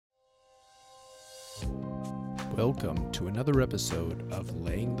Welcome to another episode of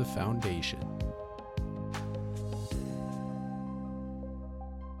Laying the Foundation.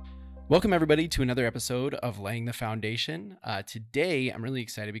 Welcome everybody to another episode of Laying the Foundation. Today I'm really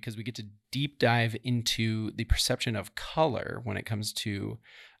excited because we get to deep dive into the perception of color when it comes to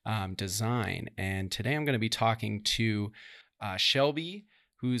design. And today I'm going to be talking to Shelby,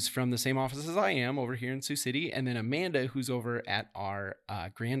 who's from the same office as I am over here in Sioux City, and then Amanda, who's over at our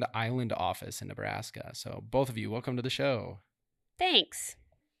Grand Island office in Nebraska. So both of you, welcome to the show. Thanks.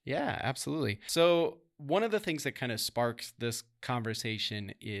 Yeah, absolutely. So one of the things that kind of sparks this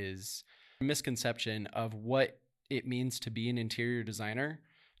conversation is a misconception of what it means to be an interior designer.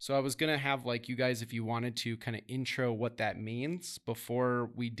 So I was going to have you guys, if you wanted to kind of intro what that means before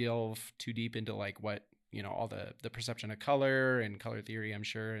we delve too deep into what, all the perception of color and color theory, I'm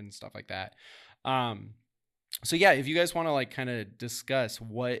sure, and stuff like that. So yeah, if you guys want to kind of discuss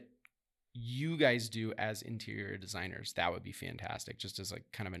what you guys do as interior designers, that would be fantastic, just as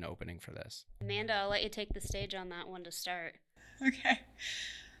kind of an opening for this. Amanda, I'll let you take the stage on that one to start. Okay.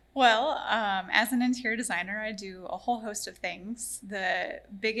 Well, as an interior designer, I do a whole host of things. The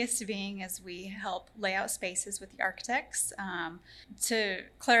biggest being is we help lay out spaces with the architects. To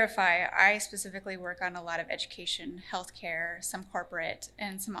clarify, I specifically work on a lot of education, healthcare, some corporate,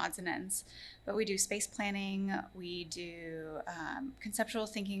 and some odds and ends. But we do space planning. We do conceptual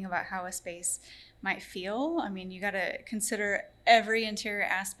thinking about how a space might feel. I mean, you got to consider every interior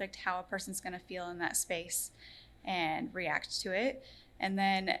aspect, how a person's going to feel in that space and react to it. And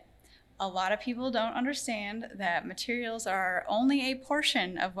then a lot of people don't understand that materials are only a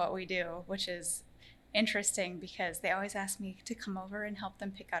portion of what we do, which is interesting because they always ask me to come over and help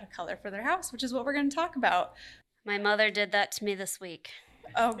them pick out a color for their house, which is what we're going to talk about. My mother did that to me this week.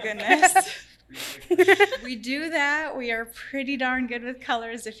 Oh, goodness. We do that. We are pretty darn good with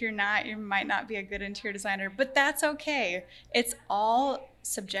colors. If you're not, you might not be a good interior designer, but that's okay. It's all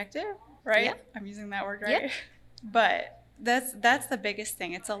subjective, right? Yeah. I'm using that word right. Yep. But that's the biggest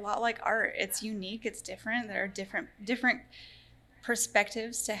thing. It's a lot like art. It's unique. It's different. There are different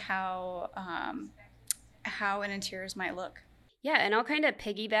perspectives to how an interiors might look. Yeah, and I'll kind of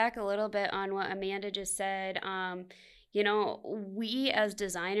piggyback a little bit on what Amanda just said. We as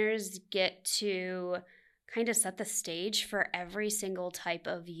designers get to kind of set the stage for every single type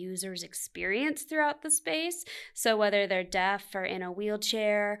of user's experience throughout the space. So whether they're deaf or in a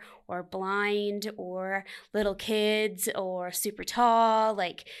wheelchair or blind or little kids or super tall,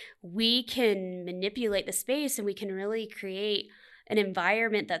 we can manipulate the space and we can really create an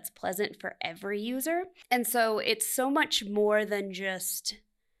environment that's pleasant for every user. And so it's so much more than just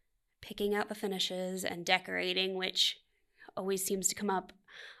picking out the finishes and decorating, which always seems to come up.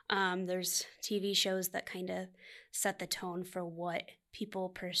 There's TV shows that kind of set the tone for what people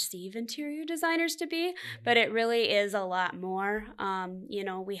perceive interior designers to be, but it really is a lot more.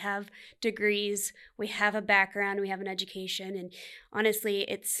 We have degrees, we have a background, we have an education, and honestly,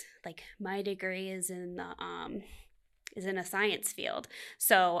 it's my degree is in a science field.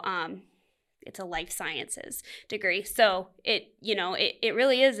 So it's a life sciences degree. So it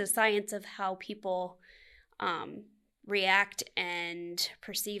really is a science of how people react and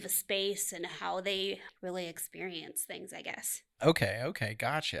perceive a space and how they really experience things, I guess. Okay,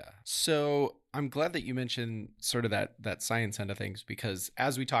 gotcha. So I'm glad that you mentioned sort of that science end of things, because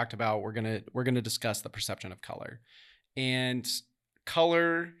as we talked about, we're gonna discuss the perception of color. And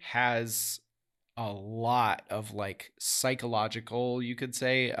color has a lot of psychological, you could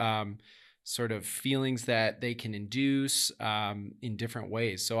say, sort of feelings that they can induce in different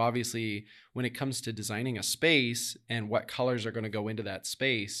ways. So obviously, when it comes to designing a space and what colors are going to go into that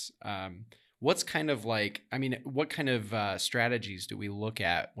space, what kind of strategies do we look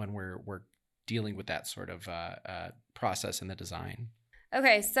at when we're dealing with that sort of process in the design?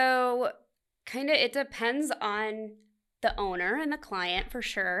 Okay, so it depends on the owner and the client for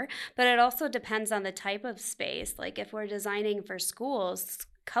sure, but it also depends on the type of space. If we're designing for schools,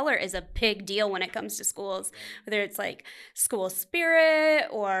 color is a big deal when it comes to schools, whether it's school spirit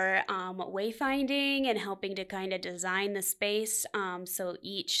or wayfinding and helping to kind of design the space so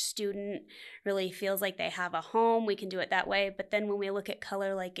each student really feels like they have a home. We can do it that way. But then when we look at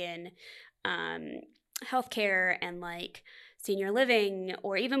color in healthcare and senior living,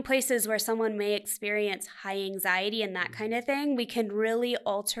 or even places where someone may experience high anxiety and that kind of thing, we can really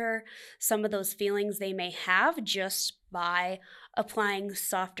alter some of those feelings they may have just by applying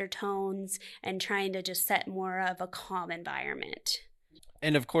softer tones and trying to just set more of a calm environment.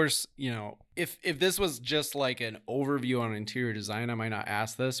 And of course, if this was just an overview on interior design, I might not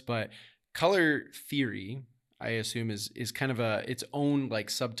ask this, but color theory I assume is kind of its own like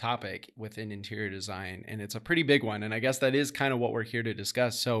subtopic within interior design, and it's a pretty big one. And I guess that is kind of what we're here to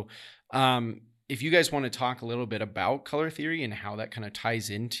discuss. So, if you guys want to talk a little bit about color theory and how that kind of ties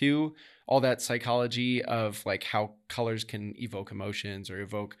into all that psychology of like how colors can evoke emotions or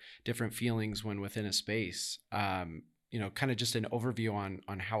evoke different feelings when within a space, kind of just an overview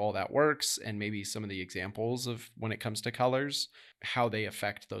on how all that works and maybe some of the examples of when it comes to colors, how they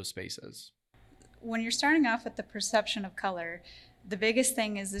affect those spaces. When you're starting off with the perception of color, the biggest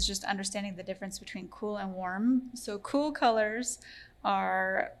thing is just understanding the difference between cool and warm. So cool colors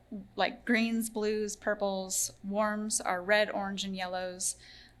are like greens, blues, purples. Warms are red, orange, and yellows.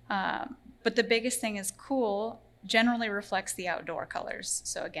 But the biggest thing is cool generally reflects the outdoor colors.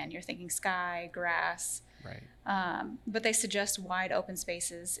 So again, you're thinking sky, grass. Right. But they suggest wide open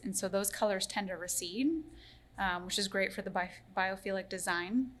spaces. And so those colors tend to recede, which is great for the biophilic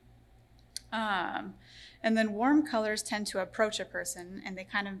design. And then warm colors tend to approach a person and they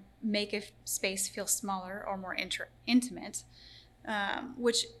kind of make a space feel smaller or more intimate.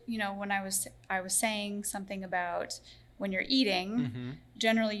 Which, when I was saying something about when you're eating,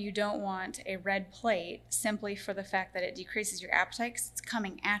 generally you don't want a red plate simply for the fact that it decreases your appetite because it's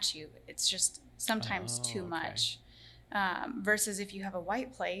coming at you. It's just sometimes too much. Versus if you have a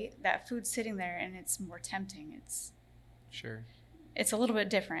white plate, that food's sitting there and it's more tempting. Sure. It's a little bit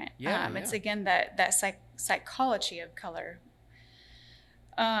different. It's again that psychology of color.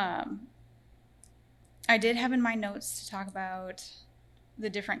 I did have in my notes to talk about the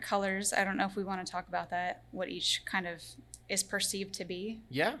different colors. I don't know if we want to talk about that, what each kind of is perceived to be.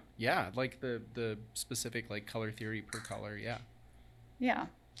 Yeah, like the specific like color theory per color. Yeah.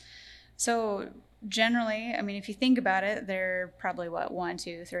 So generally, I mean, if you think about it, there are probably 1,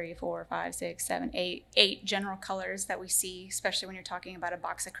 2, 3, 4, 5, 6, 7, 8 general colors that we see, especially when you're talking about a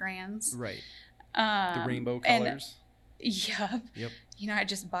box of crayons. Right. The rainbow colors. Yep. Yep. I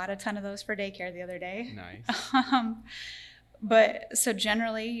just bought a ton of those for daycare the other day. Nice. But so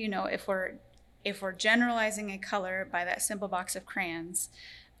generally, if we're generalizing a color by that simple box of crayons,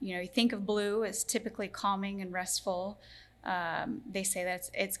 you think of blue as typically calming and restful. They say that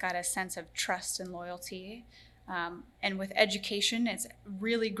it's got a sense of trust and loyalty. And with education, it's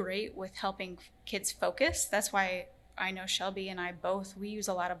really great with helping kids focus. That's why I know Shelby and I both, we use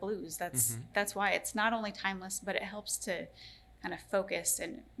a lot of blues. That's why it's not only timeless, but it helps to kind of focus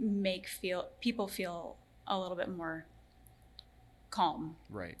and make people feel a little bit more calm.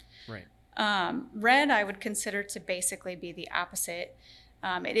 Right. Red I would consider to basically be the opposite.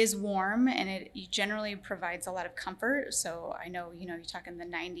 It is warm and it generally provides a lot of comfort. So I know, you're talking the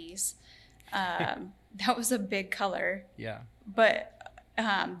 90s. That was a big color. Yeah. But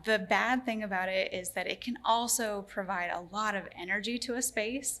the bad thing about it is that it can also provide a lot of energy to a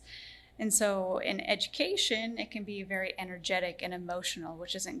space. And so in education, it can be very energetic and emotional,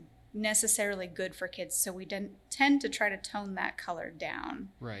 which isn't necessarily good for kids. So we tend to try to tone that color down.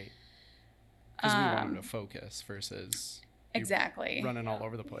 Right. Because we want them to focus versus exactly running all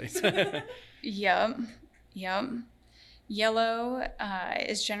over the place. Yep. Yellow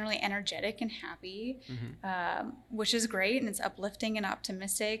is generally energetic and happy, which is great, and it's uplifting and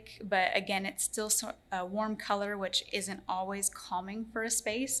optimistic. But again, it's still a warm color, which isn't always calming for a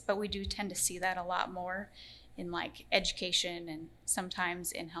space, but we do tend to see that a lot more in like education and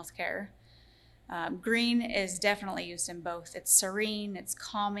sometimes in healthcare. Green is definitely used in both. It's serene, it's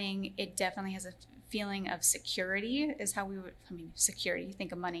calming. It definitely has a feeling of security is how security, you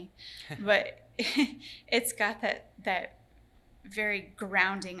think of money, but it's got that very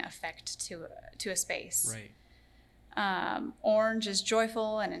grounding effect to a space. Right. Orange is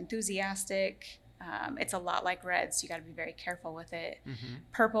joyful and enthusiastic. It's a lot like red, so you got to be very careful with it.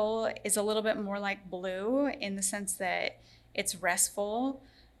 Purple is a little bit more like blue in the sense that it's restful.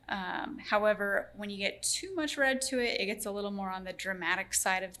 However, when you get too much red to it, it gets a little more on the dramatic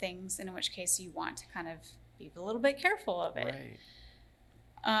side of things, in which case you want to kind of be a little bit careful of it.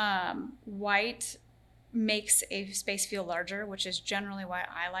 Right. White makes a space feel larger, which is generally why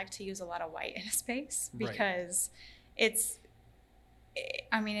I like to use a lot of white in a space, because it's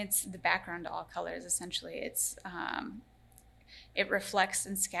the background to all colors, essentially. It reflects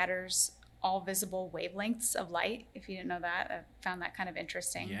and scatters all visible wavelengths of light. If you didn't know that, I found that kind of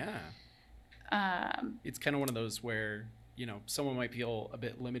interesting. Yeah. It's kind of one of those where, someone might feel a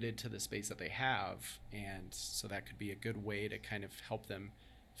bit limited to the space that they have. And so that could be a good way to kind of help them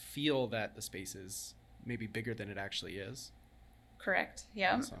feel that the space is maybe bigger than it actually is. Correct.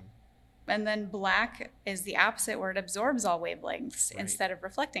 Yeah. Awesome. And then black is the opposite, where it absorbs all wavelengths instead of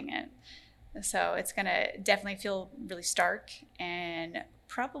reflecting it. So it's going to definitely feel really stark and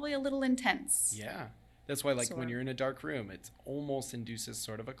probably a little intense. Yeah. That's why, like, So when we're- you're in a dark room, it almost induces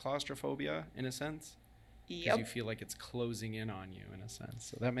sort of a claustrophobia in a sense. Because Yep. you feel like it's closing in on you in a sense.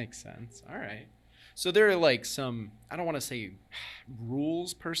 So that makes sense. All right. So there are like some, I don't want to say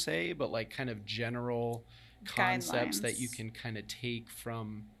rules per se, but like kind of general concepts that you Guidelines. can kind of take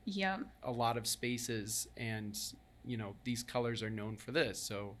from Yep. a lot of spaces. And, you know, these colors are known for this.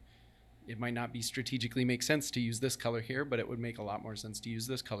 So it might not be strategically make sense to use this color here, but it would make a lot more sense to use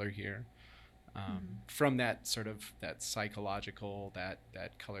this color here. From that sort of that psychological,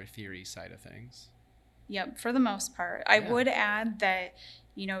 that color theory side of things. Yep, for the most part. I Yeah. would add that,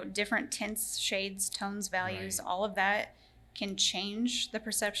 you know, different tints, shades, tones, values, Right. all of that can change the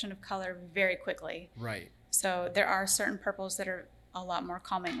perception of color very quickly. Right. So there are certain purples that are a lot more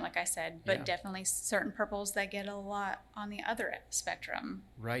calming, like I said, but Yeah. definitely certain purples that get a lot on the other spectrum.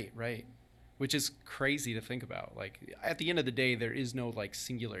 Right, right. Which is crazy to think about. Like at the end of the day, there is no like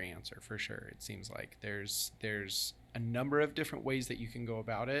singular answer for sure. It seems like there's a number of different ways that you can go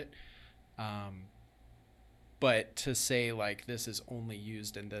about it. But to say like this is only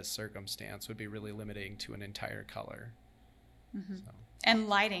used in this circumstance would be really limiting to an entire color. So. And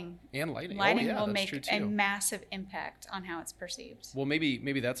lighting. And lighting. Lighting oh, yeah, will that's make true a too. massive impact on how it's perceived. Well,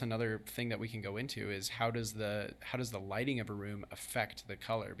 maybe that's another thing that we can go into is how does the lighting of a room affect the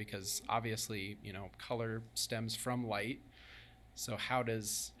color? Because obviously, you know, color stems from light. So how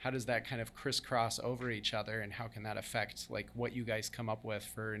does that kind of crisscross over each other, and how can that affect like what you guys come up with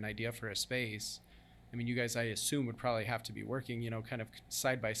for an idea for a space? I mean, you guys, I assume, would probably have to be working, you know, kind of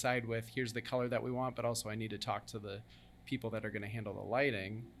side by side with here's the color that we want, but also I need to talk to the people that are going to handle the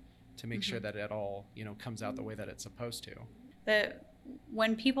lighting to make sure that it all, you know, comes out the way that it's supposed to.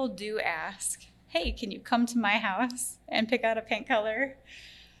 When people do ask, hey, can you come to my house and pick out a paint color?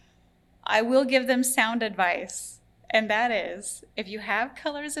 I will give them sound advice. And that is, if you have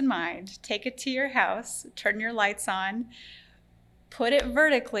colors in mind, take it to your house, turn your lights on, put it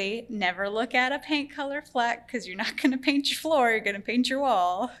vertically, never look at a paint color flat because you're not going to paint your floor, you're going to paint your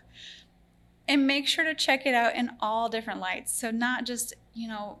wall. And make sure to check it out in all different lights. So not just, you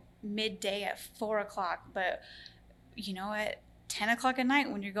know, midday at 4 o'clock, but, you know, at 10 o'clock at night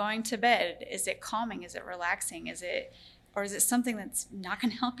when you're going to bed. Is it calming? Is it relaxing? Is it something that's not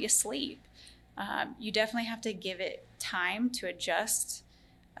going to help you sleep? You definitely have to give it time to adjust.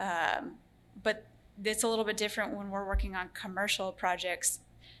 But it's a little bit different when we're working on commercial projects.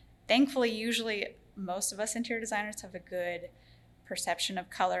 Thankfully, usually most of us interior designers have a good perception of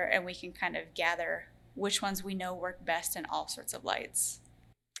color, and we can kind of gather which ones we know work best in all sorts of lights.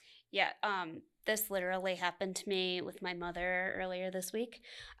 Yeah, this literally happened to me with my mother earlier this week.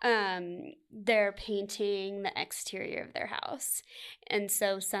 They're painting the exterior of their house. And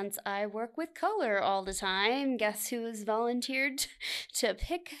so since I work with color all the time, guess who has volunteered to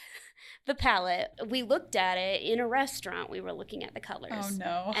pick the palette? We looked at it in a restaurant. We were looking at the colors. Oh,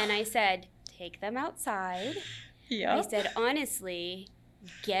 no. And I said, take them outside. Yeah. I said, honestly,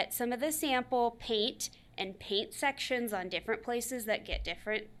 get some of the sample paint and paint sections on different places that get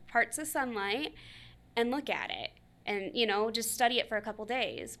different parts of sunlight and look at it and, you know, just study it for a couple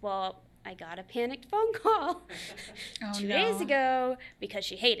days. Well, I got a panicked phone call 2 days ago because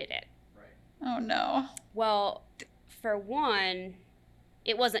she hated it. Oh, no. Well, for one,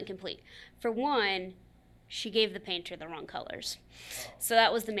 it wasn't complete. For one, she gave the painter the wrong colors. So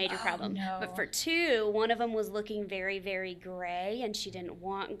that was the major problem. No. But for two, one of them was looking very, very gray, and she didn't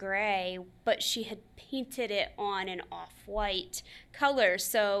want gray, but she had painted it on an off-white color.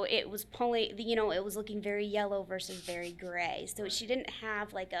 So it was pulling, you know, it was looking very yellow versus very gray. So she didn't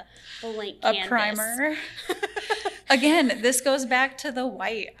have like a blank canvas. A primer. Again, this goes back to the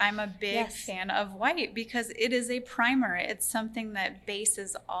white. I'm a big fan of white because it is a primer. It's something that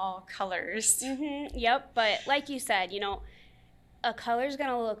bases all colors. Mm-hmm. Yep. But like you said, you know, a color is going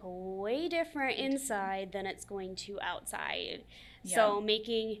to look way different inside than it's going to outside. Yep. So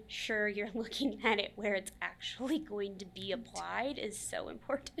making sure you're looking at it where it's actually going to be applied is so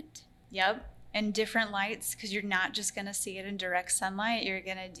important. Yep. And different lights, because you're not just going to see it in direct sunlight. You're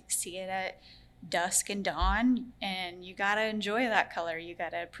going to see it at dusk and dawn, and you got to enjoy that color. You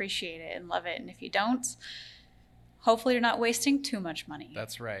got to appreciate it and love it. And if you don't, hopefully you're not wasting too much money.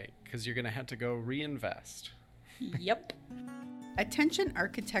 That's right, because you're going to have to go reinvest. Yep. Attention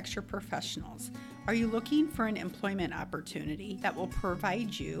architecture professionals. Are you looking for an employment opportunity that will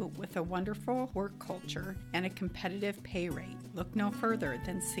provide you with a wonderful work culture and a competitive pay rate? Look no further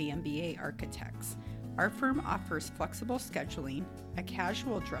than CMBA Architects. Our firm offers flexible scheduling, a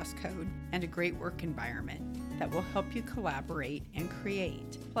casual dress code, and a great work environment that will help you collaborate and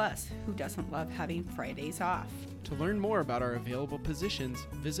create. Plus, who doesn't love having Fridays off? To learn more about our available positions,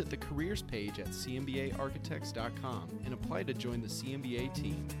 visit the careers page at cmbaarchitects.com and apply to join the CMBA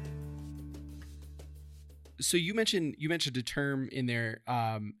team. So you mentioned a term in there,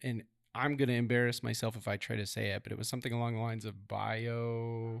 and I'm going to embarrass myself if I try to say it, but it was something along the lines of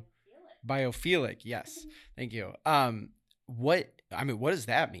biophilic. Yes. Thank you. What does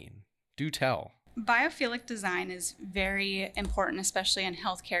that mean? Do tell. Biophilic design is very important, especially in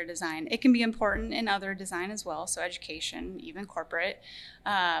healthcare design. It can be important in other design as well, so education, even corporate.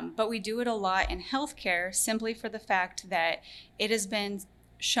 But we do it a lot in healthcare simply for the fact that it has been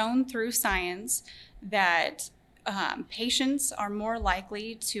shown through science that patients are more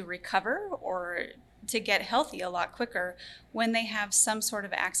likely to recover or to get healthy a lot quicker when they have some sort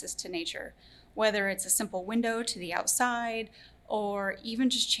of access to nature, whether it's a simple window to the outside or even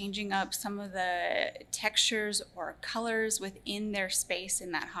just changing up some of the textures or colors within their space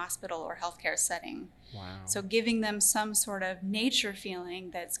in that hospital or healthcare setting. Wow. So giving them some sort of nature feeling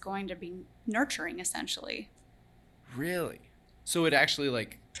that's going to be nurturing, essentially. Really? So it actually,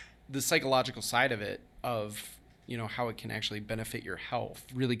 like, the psychological side of it, of how it can actually benefit your health,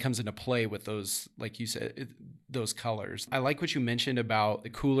 really comes into play with those, like you said, those colors. I like what you mentioned about the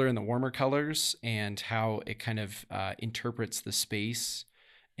cooler and the warmer colors and how it kind of interprets the space.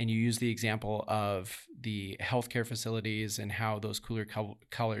 And you use the example of the healthcare facilities and how those cooler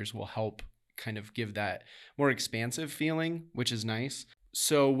colors will help kind of give that more expansive feeling, which is nice.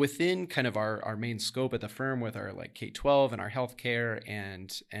 So within kind of our main scope at the firm with our like K-12 and our healthcare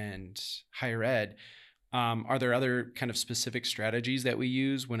and higher ed, are there other kind of specific strategies that we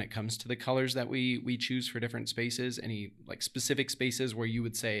use when it comes to the colors that we choose for different spaces? Any like specific spaces where you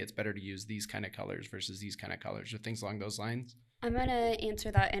would say it's better to use these kind of colors versus these kind of colors or things along those lines? I'm going to answer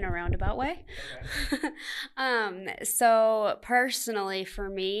that in a roundabout way. Okay. So personally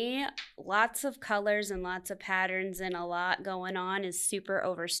for me, lots of colors and lots of patterns and a lot going on is super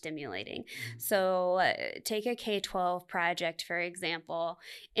overstimulating. Mm-hmm. So take a K-12 project, for example,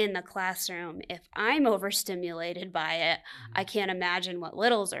 in the classroom. If I'm overstimulated by it, I can't imagine what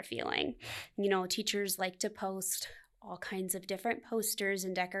littles are feeling. Teachers like to post all kinds of different posters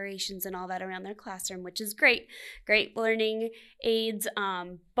and decorations and all that around their classroom, which is great learning aids.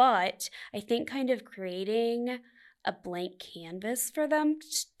 But I think kind of creating a blank canvas for them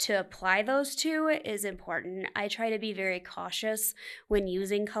to apply those to is important. I try to be very cautious when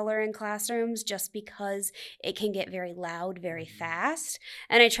using color in classrooms just because it can get very loud very fast.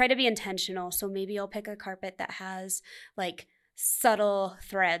 And I try to be intentional. So maybe I'll pick a carpet that has like subtle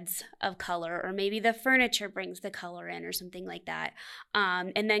threads of color, or maybe the furniture brings the color in or something like that.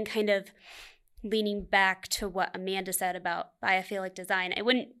 And then kind of leaning back to what Amanda said about biophilic design, I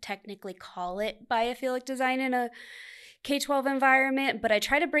wouldn't technically call it biophilic design in a K-12 environment, but I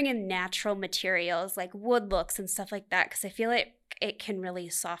try to bring in natural materials like wood looks and stuff like that because I feel like it can really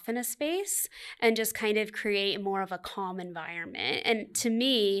soften a space and just kind of create more of a calm environment. And to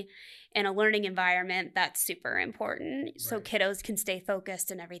me, in a learning environment, that's super important. Right. So kiddos can stay focused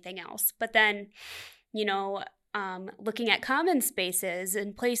and everything else. But then, looking at common spaces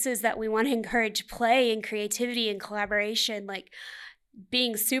and places that we want to encourage play and creativity and collaboration, like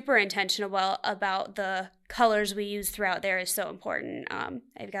being super intentional about the colors we use throughout there is so important.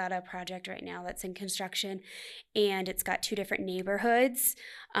 I've got a project right now that's in construction, and it's got 2 different neighborhoods.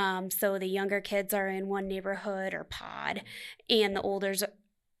 So the younger kids are in one neighborhood or pod, and the olders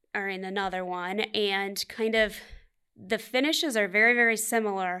are in another one, and kind of the finishes are very, very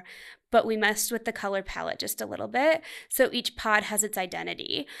similar, but we messed with the color palette just a little bit. So each pod has its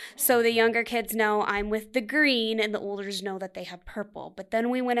identity. So the younger kids know I'm with the green, and the olders know that they have purple. But then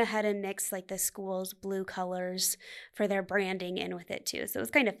we went ahead and mixed like the school's blue colors for their branding in with it too. So it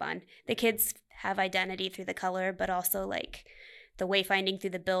was kind of fun. The kids have identity through the color, but also like the wayfinding through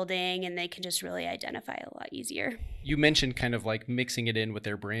the building, and they can just really identify a lot easier. You mentioned kind of like mixing it in with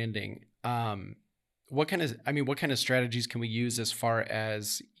their branding. What kind of strategies can we use as far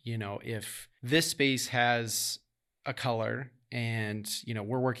as, if this space has a color and,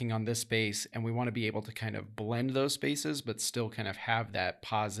 we're working on this space and we want to be able to kind of blend those spaces, but still kind of have that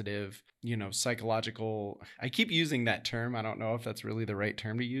positive, psychological, I keep using that term. I don't know if that's really the right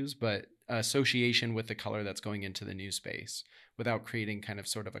term to use, but association with the color that's going into the new space without creating kind of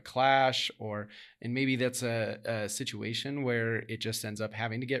sort of a clash, and maybe that's a situation where it just ends up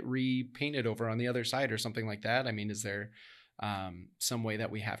having to get repainted over on the other side or something like that. I mean, is there some way that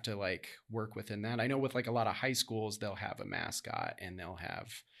we have to like work within that? I know with like a lot of high schools, they'll have a mascot and they'll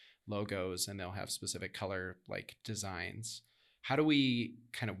have logos and they'll have specific color like designs. How do we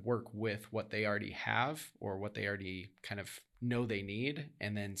kind of work with what they already have or what they already kind of know they need,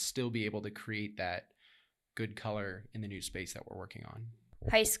 and then still be able to create that good color in the new space that we're working on?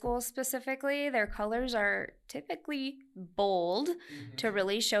 High school specifically, their colors are typically bold to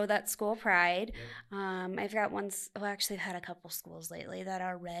really show that school pride. I've got ones, well, actually I've had a couple schools lately that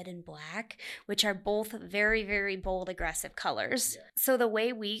are red and black, which are both very, very bold, aggressive colors. Yeah. So the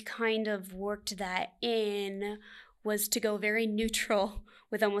way we kind of worked that in was to go very neutral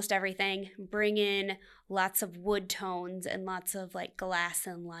with almost everything, bring in lots of wood tones and lots of like glass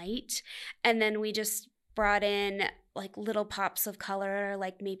and light. And then we just brought in like little pops of color,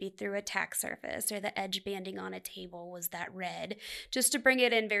 like maybe through a tack surface, or the edge banding on a table was that red, just to bring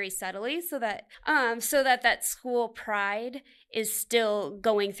it in very subtly so that that school pride is still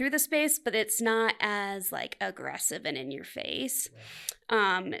going through the space, but it's not as like aggressive and in your face.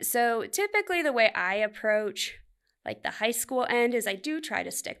 So typically the way I approach like the high school end is I do try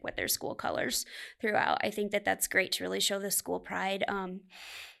to stick with their school colors throughout. I think that that's great to really show the school pride.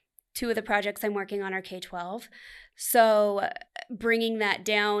 2 of the projects I'm working on are K-12. So bringing that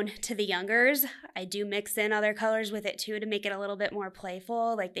down to the youngers, I do mix in other colors with it too to make it a little bit more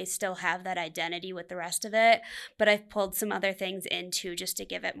playful. Like they still have that identity with the rest of it, but I've pulled some other things in too just to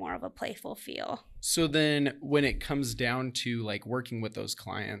give it more of a playful feel. So then when it comes down to like working with those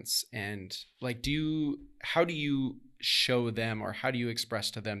clients and like, how do you show them, or how do you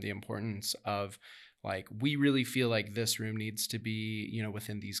express to them the importance of like, we really feel like this room needs to be, you know,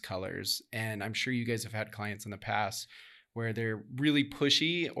 within these colors? And I'm sure you guys have had clients in the past where they're really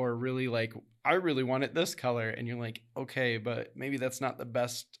pushy or really like, I really want it this color. And you're like, okay, but maybe that's not the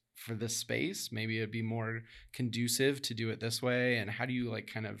best for this space. Maybe it'd be more conducive to do it this way. And how do you like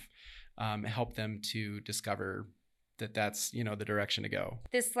kind of help them to discover that that's, you know, the direction to go?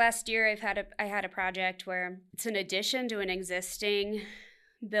 This last year, I had a project where it's an addition to an existing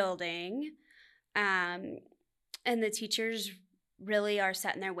building. And the teachers really are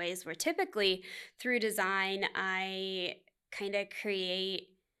set in their ways, where typically through design, I kind of create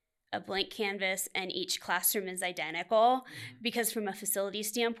a blank canvas and each classroom is identical because from a facility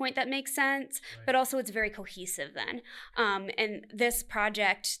standpoint, that makes sense, right. But also it's very cohesive then. And this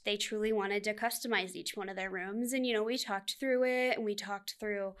project, they truly wanted to customize each one of their rooms. And, you know, we talked through it and we talked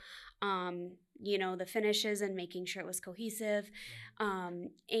through you know, the finishes and making sure it was cohesive.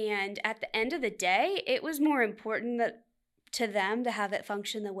 And at the end of the day, it was more important to them to have it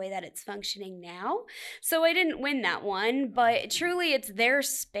function the way that it's functioning now. So I didn't win that one, but truly it's their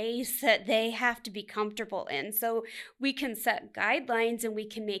space that they have to be comfortable in. So we can set guidelines and we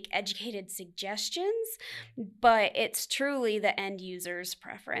can make educated suggestions, but it's truly the end user's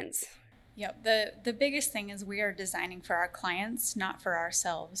preference. Yep. The biggest thing is we are designing for our clients, not for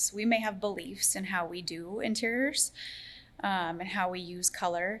ourselves. We may have beliefs in how we do interiors and how we use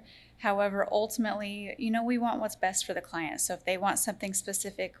color. However, ultimately, you know, we want what's best for the client. So if they want something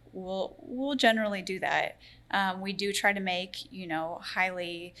specific, we'll generally do that. We do try to make, you know,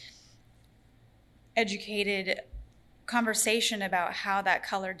 highly educated conversation about how that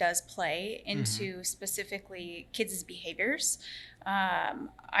color does play into specifically kids' behaviors.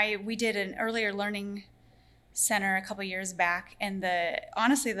 We did an earlier learning center a couple years back, and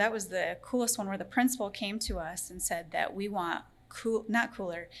honestly that was the coolest one, where the principal came to us and said that we want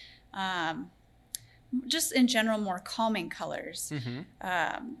just in general more calming colors.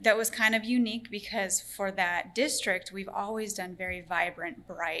 That was kind of unique because for that district we've always done very vibrant,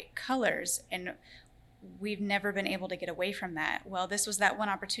 bright colors, and we've never been able to get away from that. Well, this was that one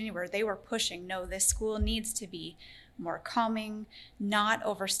opportunity where they were pushing, no, this school needs to be more calming, not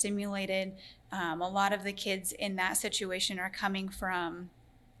overstimulated. A lot of the kids in that situation are coming from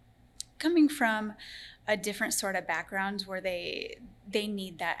a different sort of background where they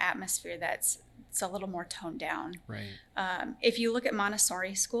need that atmosphere it's a little more toned down. Right. If you look at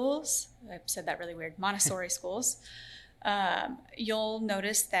Montessori schools, I've said that really weird, Montessori schools, you'll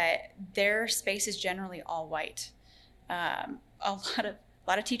notice that their space is generally all white. A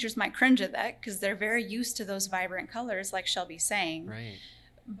lot of teachers might cringe at that because they're very used to those vibrant colors, like Shelby's saying. Right.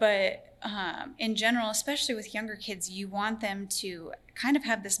 But in general, especially with younger kids, you want them to kind of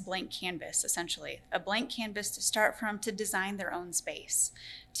have this blank canvas, essentially. A blank canvas to start from, to design their own space,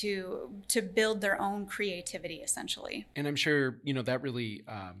 to build their own creativity, essentially. And I'm sure, you know, that really,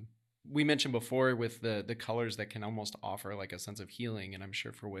 we mentioned before with the colors that can almost offer like a sense of healing. And I'm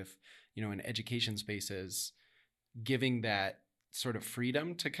sure with, you know, in education spaces, giving that sort of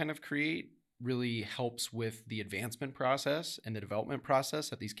freedom to kind of create really helps with the advancement process and the development process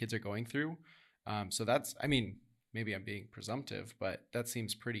that these kids are going through. So that's, I mean, maybe I'm being presumptive, but that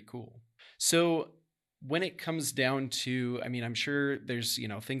seems pretty cool. So when it comes down to, I mean, I'm sure there's,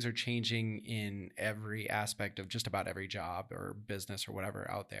 things are changing in every aspect of just about every job or business or whatever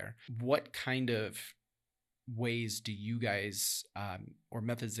out there. What kind of ways do you guys or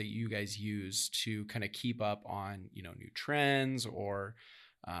methods that you guys use to kind of keep up on, new trends or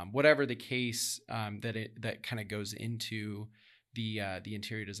whatever the case that kind of goes into the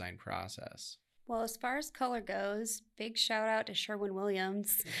interior design process? Well, as far as color goes, big shout out to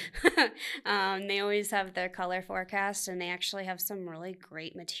Sherwin-Williams. They always have their color forecast, and they actually have some really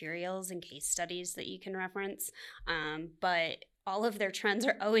great materials and case studies that you can reference. But all of their trends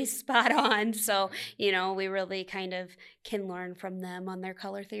are always spot on. So, we really kind of can learn from them on their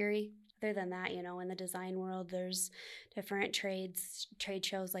color theory. Other than that, in the design world, there's different trade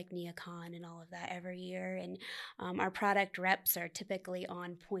shows like NeoCon and all of that every year. And our product reps are typically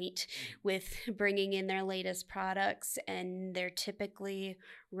on point with bringing in their latest products, and they're typically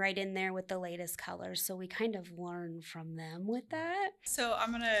right in there with the latest colors. So we kind of learn from them with that. So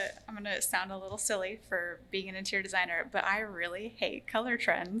I'm gonna sound a little silly for being an interior designer, but I really hate color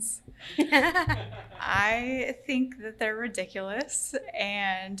trends. I think that they're ridiculous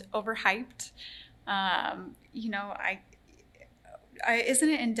and overhyped. Isn't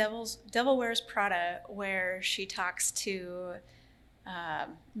it in Devil Wears Prada where she talks to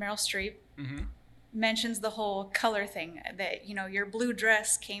Meryl Streep? Mm-hmm. Mentions the whole color thing, that your blue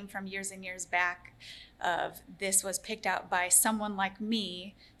dress came from years and years back, of this was picked out by someone like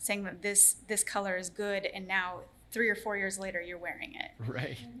me saying that this color is good, and now 3 or 4 years later you're wearing it.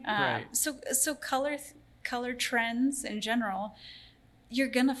 Right. Right. So color trends in general, you're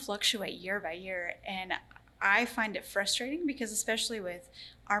gonna fluctuate year by year, and I find it frustrating because, especially with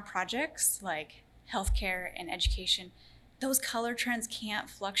our projects like healthcare and education, those color trends can't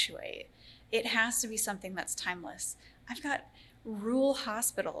fluctuate. It has to be something that's timeless. I've got rural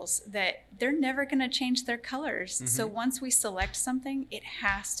hospitals that they're never going to change their colors. Mm-hmm. So once we select something, it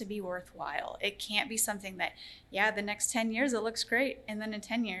has to be worthwhile. It can't be something that, the next 10 years it looks great, and then in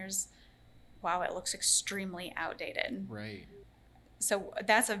 10 years, wow, it looks extremely outdated. Right. So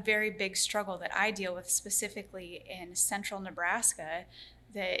that's a very big struggle that I deal with, specifically in central Nebraska,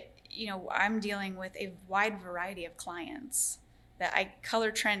 that, I'm dealing with a wide variety of clients that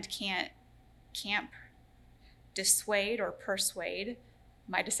color trend can't dissuade or persuade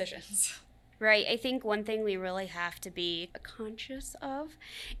my decisions. Right. I think one thing we really have to be conscious of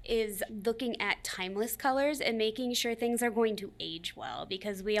is looking at timeless colors and making sure things are going to age well,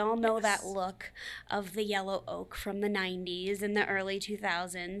 because we all know that look of the yellow oak from the 90s and the early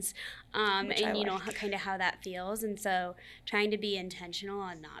 2000s, and kind of how that feels. And so trying to be intentional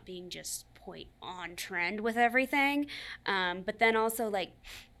on not being just point on trend with everything. But then also, like,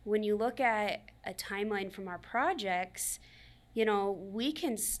 when you look at a timeline from our projects, we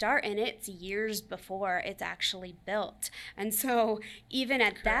can start and it's years before it's actually built. And so even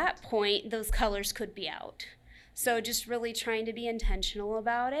at that point, those colors could be out. So just really trying to be intentional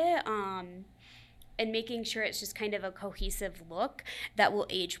about it, and making sure it's just kind of a cohesive look that will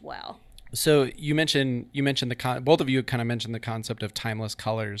age well. So you mentioned both of you kind of mentioned the concept of timeless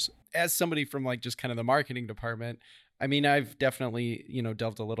colors. As somebody from like just kind of the marketing department, I mean, I've definitely,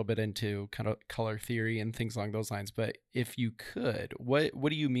 delved a little bit into kind of color theory and things along those lines. But if you could, what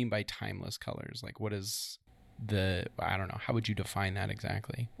do you mean by timeless colors? Like, what is I don't know, how would you define that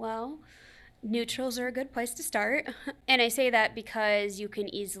exactly? Well, neutrals are a good place to start. And I say that because you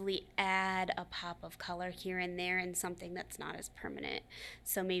can easily add a pop of color here and there in something that's not as permanent.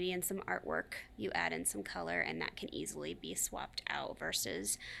 So maybe in some artwork, you add in some color, and that can easily be swapped out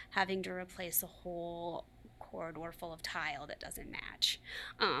versus having to replace a whole corridor full of tile that doesn't match.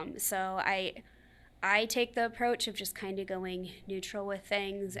 So I take the approach of just kind of going neutral with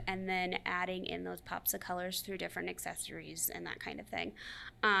things and then adding in those pops of colors through different accessories and that kind of thing.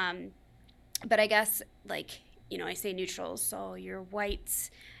 But I guess, like, I say neutrals, so your whites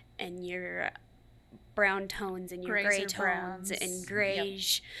and your brown tones and your gray tones and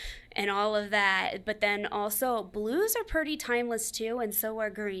grayish, and all of that. But then also blues are pretty timeless too, and so are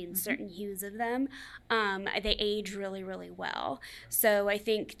greens. Mm-hmm. Certain hues of them, they age really, really well. So I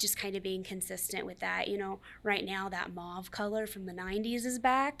think just kind of being consistent with that. Right now that mauve color from the 90s is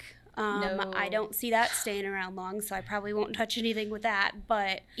back. No. I don't see that staying around long, so I probably won't touch anything with that.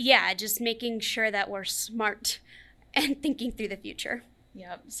 But yeah, just making sure that we're smart and thinking through the future.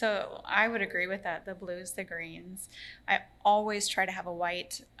 Yep. So I would agree with that. The blues, the greens. I always try to have a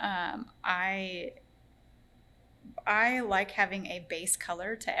white. I like having a base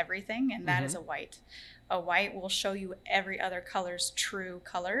color to everything, and that is a white. A white will show you every other color's true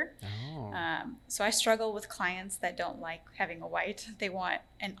color. Oh. So I struggle with clients that don't like having a white. They want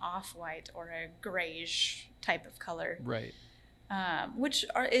an off-white or a grayish type of color. Right. Which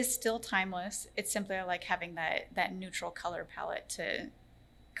is still timeless. It's simply I like having that neutral color palette to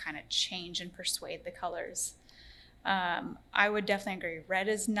kind of change and persuade the colors. I would definitely agree. Red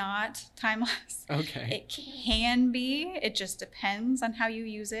is not timeless. Okay. It can be. It just depends on how you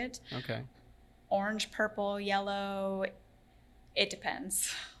use it. Okay. Orange, purple, yellow, it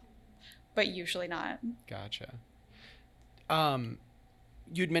depends. But usually not. Gotcha.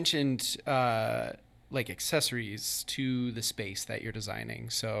 You'd mentioned like accessories to the space that you're designing.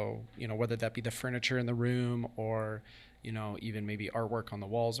 So, whether that be the furniture in the room or, even maybe artwork on the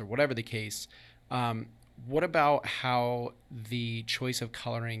walls or whatever the case. What about how the choice of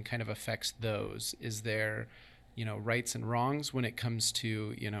coloring kind of affects those? Is there, rights and wrongs when it comes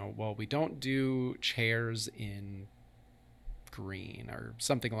to, well, we don't do chairs in green or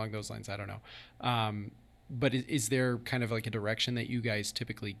something along those lines. I don't know. But is there kind of like a direction that you guys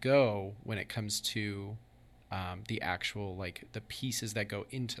typically go when it comes to the actual, like the pieces that go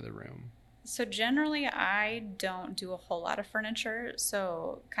into the room? So generally I don't do a whole lot of furniture.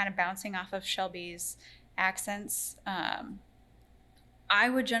 So kind of bouncing off of Shelby's accents, I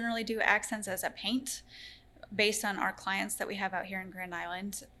would generally do accents as a paint based on our clients that we have out here in Grand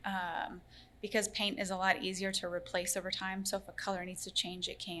Island, because paint is a lot easier to replace over time. So if a color needs to change,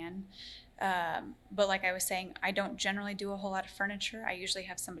 it can. But like I was saying, I don't generally do a whole lot of furniture. I usually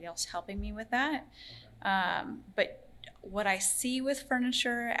have somebody else helping me with that. But what I see with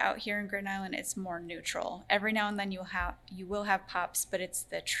furniture out here in Grand Island, it's more neutral. Every now and then you will have pops, but it's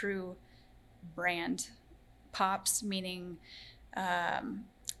the true brand pops, meaning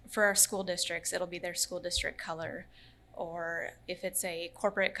for our school districts, it'll be their school district color. Or if it's a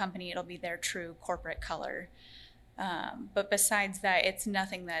corporate company, it'll be their true corporate color. But besides that, it's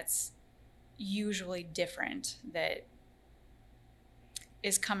nothing that's usually different that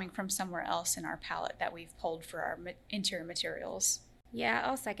is coming from somewhere else in our palette that we've pulled for our interior materials. Yeah,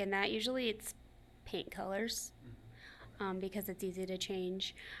 I'll second that. Usually it's paint colors. Because it's easy to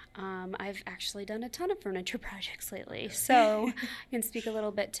change. I've actually done a ton of furniture projects lately, so I can speak a little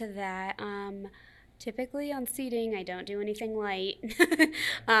bit to that. Typically on seating, I don't do anything light.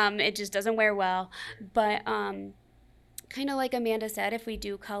 It just doesn't wear well. But kind of like Amanda said, if we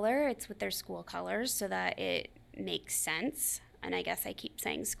do color, it's with their school colors so that it makes sense. And I guess I keep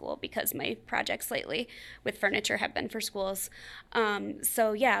saying school because my projects lately with furniture have been for schools.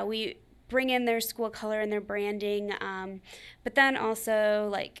 So yeah, we bring in their school color and their branding. But then also,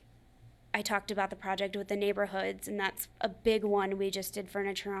 like, I talked about the project with the neighborhoods, and that's a big one we just did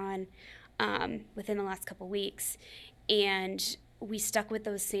furniture on within the last couple weeks. And we stuck with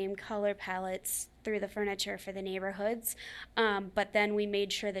those same color palettes through the furniture for the neighborhoods. But then we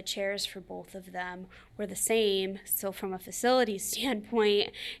made sure the chairs for both of them were the same. So from a facility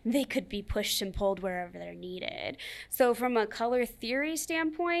standpoint, they could be pushed and pulled wherever they're needed. So from a color theory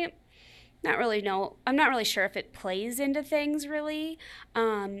standpoint, I'm not really sure if it plays into things really.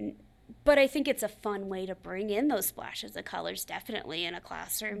 But I think it's a fun way to bring in those splashes of colors definitely in a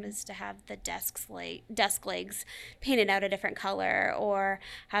classroom, is to have the desk legs painted out a different color, or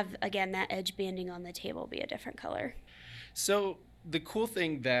have, again, that edge banding on the table be a different color. So the cool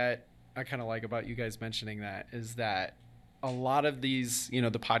thing that I kind of like about you guys mentioning that is that a lot of these,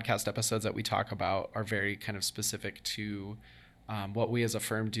 the podcast episodes that we talk about are very kind of specific to what we as a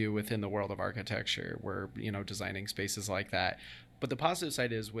firm do within the world of architecture. We're, designing spaces like that. But the positive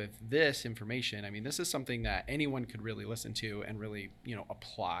side is with this information, I mean, this is something that anyone could really listen to and really,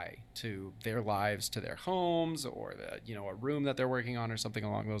 apply to their lives, to their homes, or a room that they're working on or something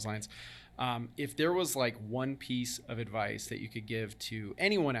along those lines. If there was like one piece of advice that you could give to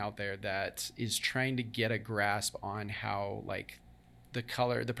anyone out there that is trying to get a grasp on how, like,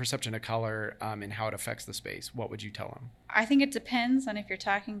 the perception of color and how it affects the space, what would you tell them? I think it depends on if you're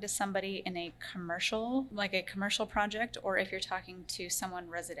talking to somebody in a commercial project, or if you're talking to someone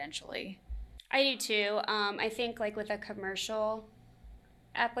residentially. I do too. I think like with a commercial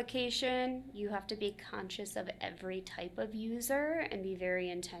application, you have to be conscious of every type of user and be very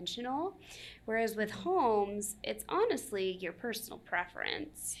intentional. Whereas with homes, it's honestly your personal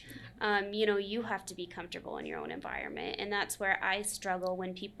preference. You have to be comfortable in your own environment. And that's where I struggle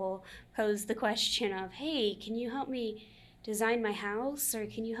when people pose the question of, hey, can you help me design my house, or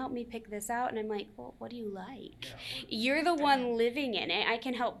can you help me pick this out? And I'm like, well, what do you like? Yeah, you're the one living in it. I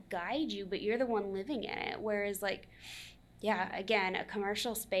can help guide you, but you're the one living in it. Whereas, like, yeah, again, a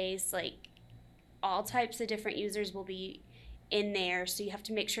commercial space, like, all types of different users will be in there, so you have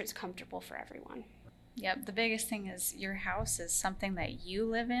to make sure it's comfortable for everyone. Yep, the biggest thing is your house is something that you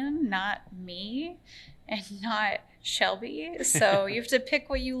live in, not me and not Shelby. So you have to pick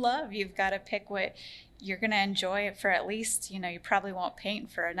what you love. You've got to pick what you're going to enjoy for at least, you probably won't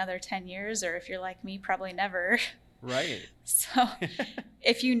paint for another 10 years, or if you're like me, probably never. Right. So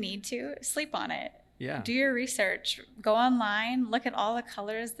if you need to, sleep on it. Yeah. Do your research. Go online, look at all the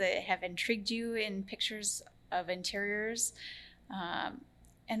colors that have intrigued you in pictures of interiors,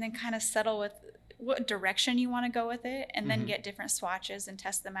 and then kind of settle with what direction you want to go with it, and then get different swatches and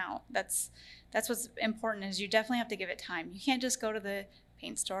test them out. That's what's important, is you definitely have to give it time. You can't just go to the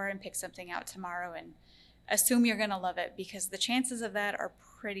paint store and pick something out tomorrow and assume you're going to love it, because the chances of that are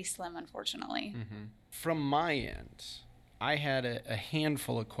pretty slim, unfortunately. From my end, I had a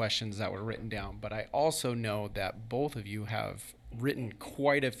handful of questions that were written down, but I also know that both of you have written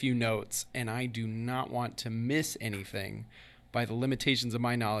quite a few notes, and I do not want to miss anything by the limitations of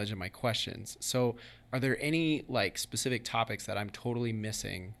my knowledge and my questions. So are there any specific topics that I'm totally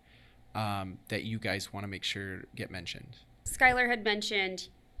missing that you guys want to make sure get mentioned? Skylar had mentioned,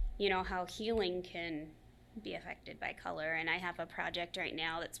 how healing can be affected by color, and I have a project right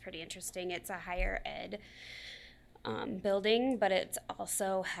now that's pretty interesting. It's a higher ed building, but it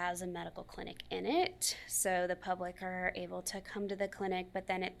also has a medical clinic in it, so the public are able to come to the clinic, but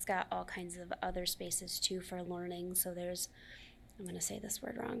then it's got all kinds of other spaces too for learning. So there's, I'm going to say this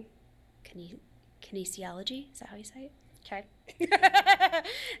word wrong, kinesiology, is that how you say it? Okay.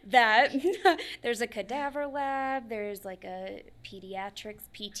 That there's a cadaver lab, there's like a pediatrics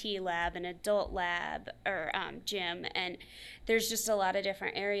PT lab, an adult lab, or gym, and there's just a lot of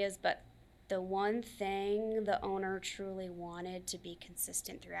different areas. But the one thing the owner truly wanted to be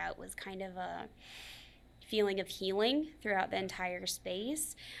consistent throughout was kind of a feeling of healing throughout the entire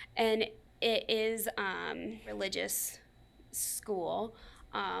space. And it is religious school.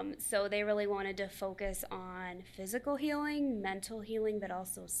 So they really wanted to focus on physical healing, mental healing, but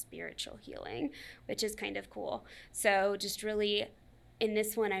also spiritual healing, which is kind of cool. So just really, in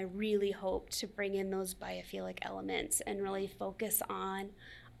this one, I really hope to bring in those biophilic elements and really focus on,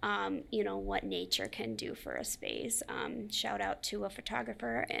 what nature can do for a space. Shout out to a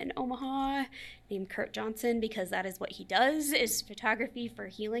photographer in Omaha named Kurt Johnson, because that is what he does, is photography for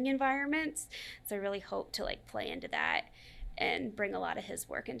healing environments. So I really hope to play into that and bring a lot of his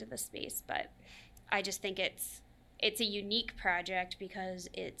work into the space. But I just think it's a unique project because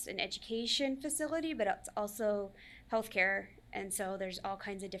it's an education facility, but it's also healthcare, and so there's all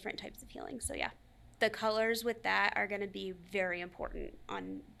kinds of different types of healing. So yeah, the colors with that are going to be very important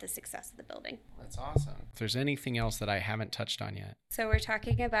on the success of the building. That's awesome. If there's anything else that I haven't touched on yet. So we're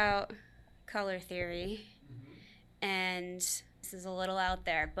talking about color theory, and this is a little out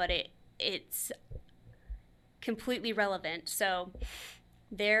there, but it's completely relevant. So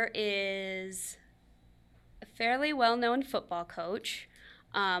there is a fairly well-known football coach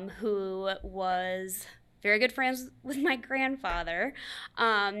who was very good friends with my grandfather,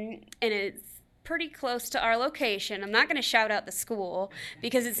 and it's pretty close to our location. I'm not going to shout out the school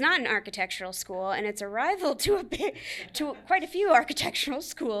because it's not an architectural school, and it's a rival to quite a few architectural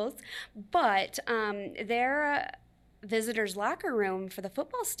schools, but their visitors' locker room for the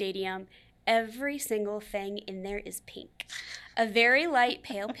football stadium, every single thing in there is pink. A very light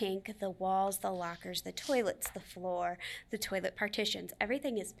pale pink. The walls, the lockers, the toilets, the floor, the toilet partitions,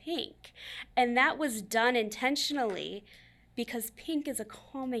 everything is pink. And that was done intentionally because pink is a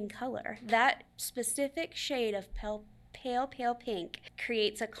calming color. That specific shade of pale pink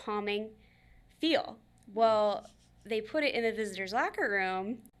creates a calming feel. Well, they put it in the visitors' locker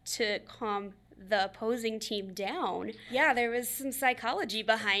room to calm the opposing team down. Yeah, there was some psychology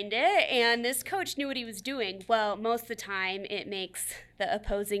behind it, and this coach knew what he was doing. Well, most of the time it makes the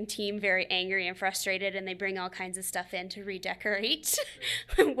opposing team very angry and frustrated, and they bring all kinds of stuff in to redecorate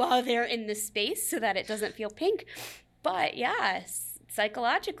while they're in the space so that it doesn't feel pink. But yeah,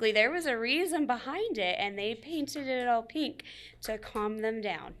 psychologically there was a reason behind it, and they painted it all pink to calm them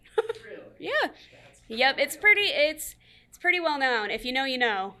down. Really? Yeah. Yep, it's pretty well known. If you know, you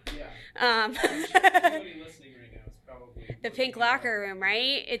know. Yeah. Somebody listening right now is probably The pink locker room,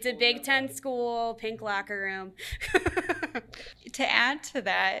 right? It's a Big Ten school, pink locker room. To add to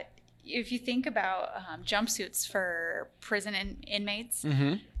that, if you think about jumpsuits for prison inmates,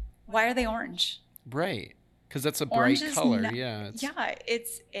 why are they orange? Right, because that's a bright Orange is color. Yeah,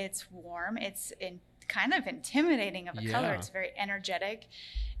 it's warm. It's kind of intimidating of a color. It's very energetic,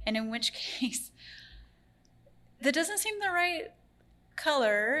 and in which case, that doesn't seem the right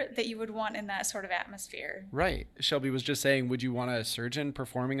color that you would want in that sort of atmosphere. Right. Shelby was just saying, would you want a surgeon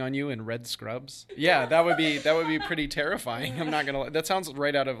performing on you in red scrubs? Yeah, that would be pretty terrifying. I'm not gonna. That sounds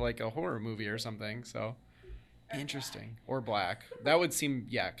right out of like a horror movie or something. So interesting. Or black. That would seem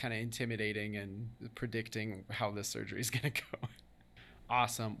kind of intimidating and predicting how this surgery is gonna go.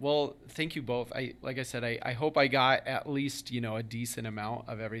 Awesome. Well, thank you both. Like I said, I hope I got at least, a decent amount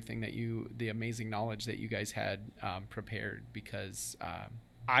of everything that the amazing knowledge that you guys had prepared, because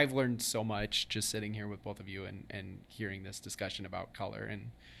I've learned so much just sitting here with both of you and hearing this discussion about color,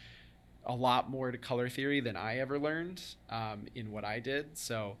 and a lot more to color theory than I ever learned in what I did.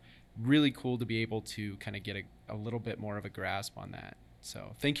 So really cool to be able to kind of get a little bit more of a grasp on that.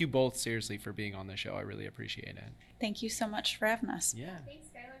 So thank you both seriously for being on the show. I really appreciate it. Thank you so much for having us. Yeah. Thanks,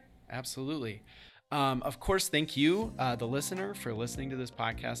 Skylar. Absolutely. Of course, thank you, the listener, for listening to this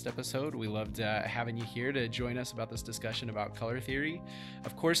podcast episode. We loved having you here to join us about this discussion about color theory.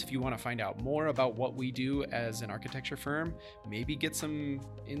 Of course, if you want to find out more about what we do as an architecture firm, maybe get some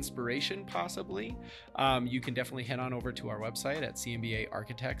inspiration possibly, you can definitely head on over to our website at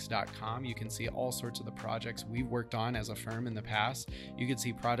cmbaarchitects.com. You can see all sorts of the projects we've worked on as a firm in the past. You can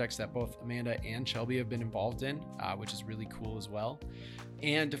see projects that both Amanda and Shelby have been involved in, which is really cool as well.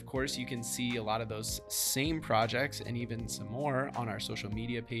 And of course, you can see a lot of those same projects and even some more on our social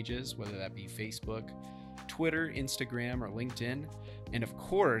media pages, whether that be Facebook, Twitter, Instagram, or LinkedIn. And of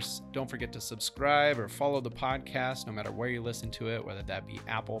course, don't forget to subscribe or follow the podcast no matter where you listen to it, whether that be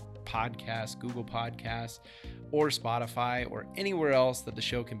Apple Podcasts, Google Podcasts, or Spotify, or anywhere else that the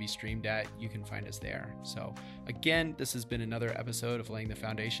show can be streamed at. You can find us there. So again, this has been another episode of Laying the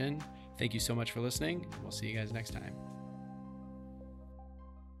Foundation. Thank you so much for listening, and we'll see you guys next time.